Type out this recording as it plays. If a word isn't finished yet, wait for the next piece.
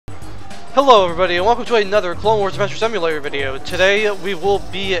Hello everybody and welcome to another Clone Wars Adventures Emulator video. Today we will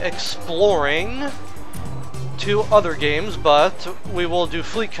be exploring two other games, but we will do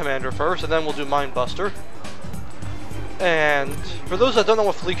Fleet Commander first and then we'll do Mine Buster. And for those that don't know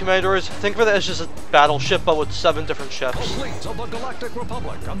what Fleet Commander is, think of it as just a battleship but with 7 different ships. The fleets of the Galactic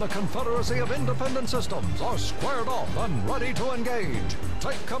Republic and the Confederacy of Independent Systems are squared off and ready to engage.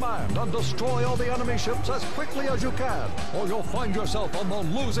 Take command and destroy all the enemy ships as quickly as you can, or you'll find yourself on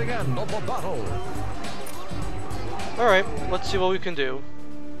the losing end of the battle. Alright, let's see what we can do.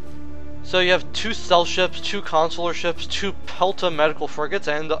 So you have 2 stealth ships, 2 consular ships, 2 Pelta medical frigates,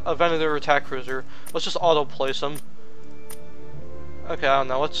 and a Venator attack cruiser. Let's just auto-place them. Okay, I don't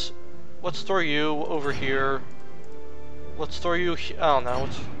know, let's throw you over here. Let's throw you, I don't know,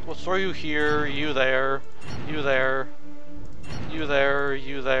 let's throw you here, you there, you there, you there,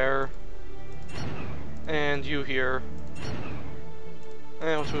 you there, and you here.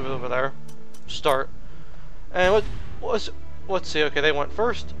 And let's move it over there. Start. And let's see, okay, they went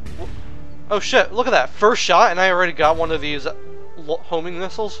first. Oh shit, look at that, first shot and I already got one of these homing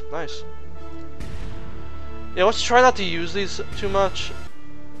missiles. Nice. Yeah, let's try not to use these too much.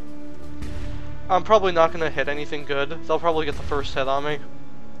 I'm probably not going to hit anything good. They'll probably get the first hit on me.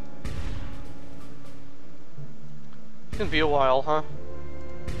 It's going to be a while, huh?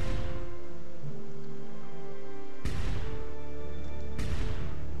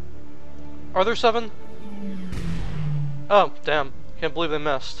 Are there 7? Oh, damn. Can't believe they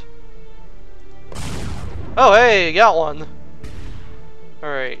missed. Oh, hey, got one.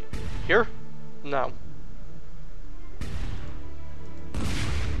 Alright. Here? No.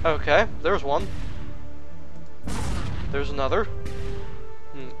 Okay, there's one. There's another.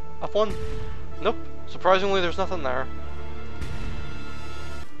 Up one? Nope. Surprisingly, there's nothing there.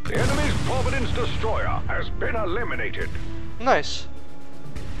 The enemy's Providence destroyer has been eliminated. Nice.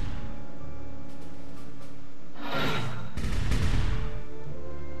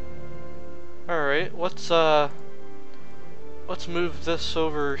 Alright, let's move this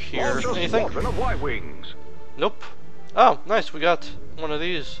over here. Anything? Of Y-wings. Nope. Oh, nice, we got one of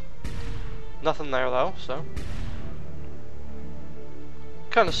these. Nothing there though, so.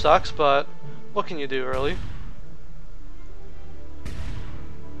 Kinda sucks, but what can you do, really?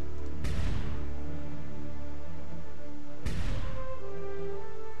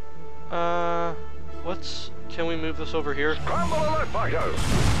 Can we move this over here?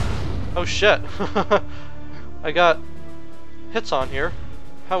 Oh shit. I got hits on here.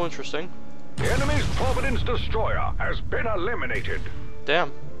 How interesting. The enemy's Providence destroyer has been eliminated.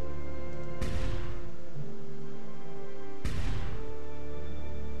 Damn.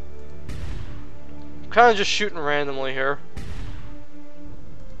 I'm kind of just shooting randomly here.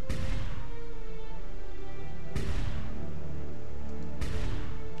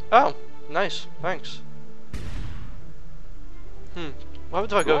 Oh, nice. Thanks. Why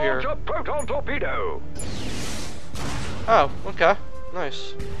do I go here? Launch a proton torpedo. Oh, okay.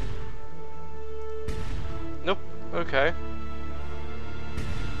 Nice. Nope. Okay.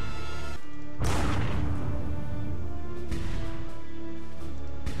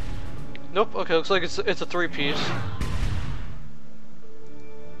 Nope. Okay, looks like it's a 3-piece.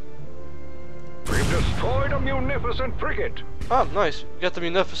 We've destroyed a munificent frigate. Oh, nice. You got the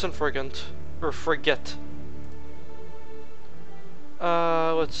munificent frigate. Or frigate.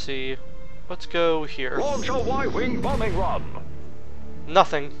 Let's see. Let's go here. Launch a Y-wing bombing run.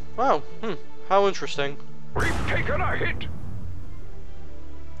 Nothing. Wow. How interesting. We've taken a hit.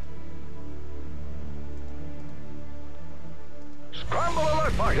 Scramble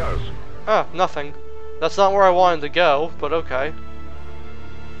alert fighters. Ah, nothing. That's not where I wanted to go, but okay.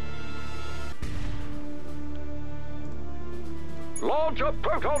 Launch a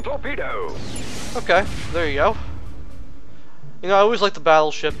proton torpedo. Okay, there you go. You know, I always like the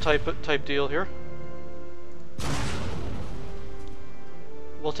battleship type deal here.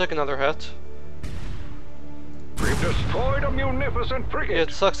 We'll take another hit. We've destroyed a munificent frigate. Yeah,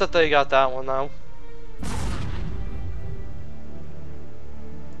 it sucks that they got that one though.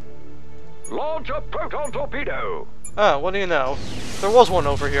 Launch a proton torpedo. Ah, what do you know? There was one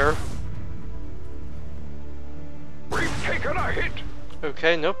over here. We've taken a hit.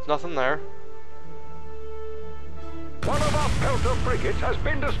 Okay, nope, nothing there. One of our Pelta frigates has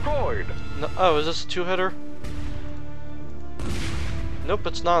been destroyed. No, oh, is this a 2-hitter? Nope,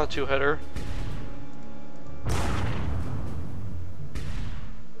 it's not a 2-hitter.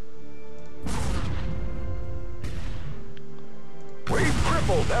 We've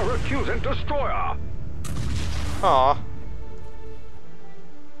crippled their recusant destroyer. Aw.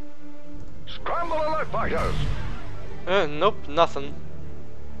 Scramble alert fighters. Nope, nothing.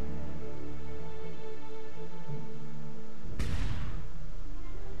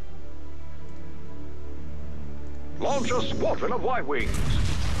 Launch a squadron of Y-Wings.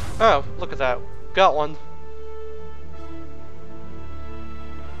 Oh, look at that. Got one.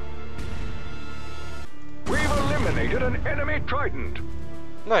 We've eliminated an enemy Trident.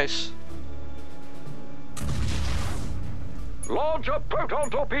 Nice. Launch a proton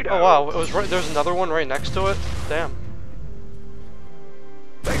torpedo. Oh wow, it was right. There's another one right next to it. Damn.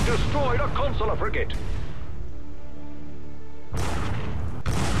 They've destroyed a consular frigate.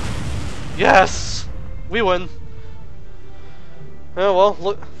 Yes, we win. Oh well,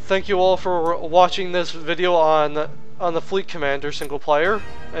 look. Thank you all for watching this video on the Fleet Commander single player,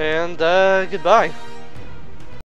 and goodbye.